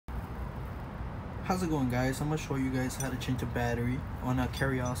How's it going, guys? I'm gonna show you guys how to change a battery on a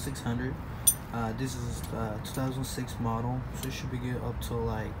Carryall 600. This is 2006 model, so it should be good up to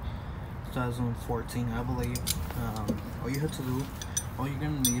like 2014, I believe. All you have to do, all you're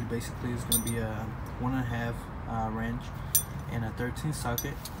gonna need basically is gonna be a 1.5 wrench and a 13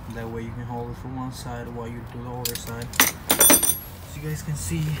 socket. That way you can hold it from one side while you do the other side. So you guys can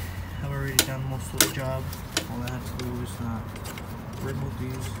see I've already done most of the job. All I have to do is remove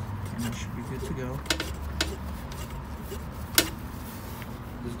these and it should be good to go.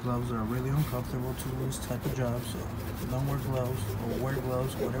 These gloves are really uncomfortable to do this type of job, so don't wear gloves or wear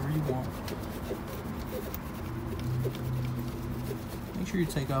gloves, whatever you want. Make sure you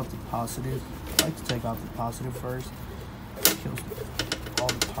take off the positive. I like to take off the positive first. It kills all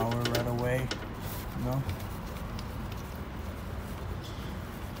the power right away, you know.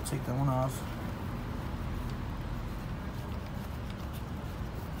 Take that one off.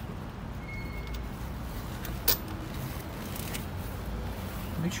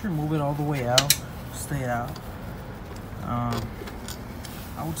 Make sure you move it all the way out. Stay out.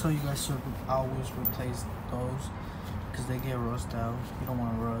 I will tell you guys to always replace those because they get rust out. You don't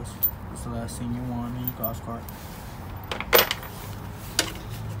want to rust. That's the last thing you want in your golf cart.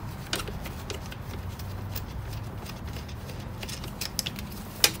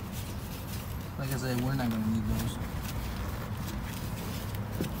 Like I said, we're not going to need those.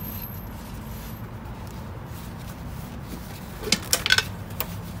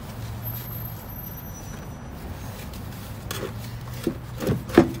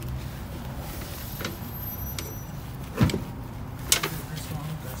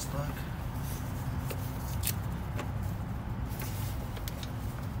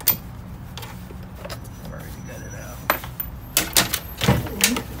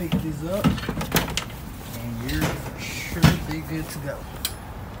 Pick these up and you're sure be good to go.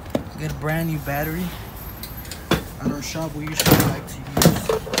 Get a brand new battery. At our shop we usually like to use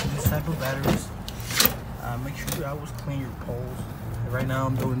this type of batteries. Make sure you always clean your poles. Right now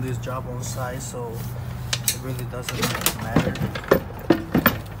I'm doing this job on site, so it really doesn't matter.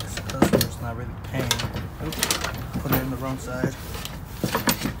 This customer's not really paying. Oops, put it in the wrong side.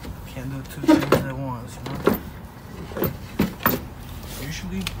 Can't do two things at once, you know?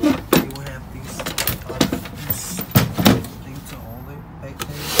 Usually, you will have these things to hold it back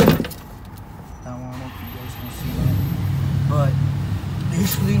there. I don't know if you guys can see that, but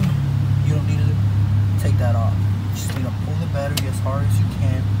usually you don't need to take that off. You just need to pull the battery as hard as you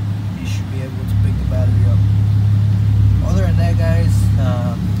can. You should be able to pick the battery up. Other than that, guys,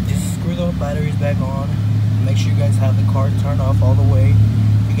 just screw the batteries back on. Make sure you guys have the car turned off all the way.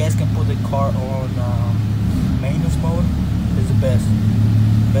 You guys can put the car on maintenance mode. Is the best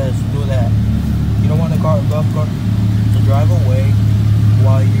do that. You don't want the golf cart to drive away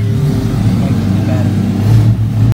while you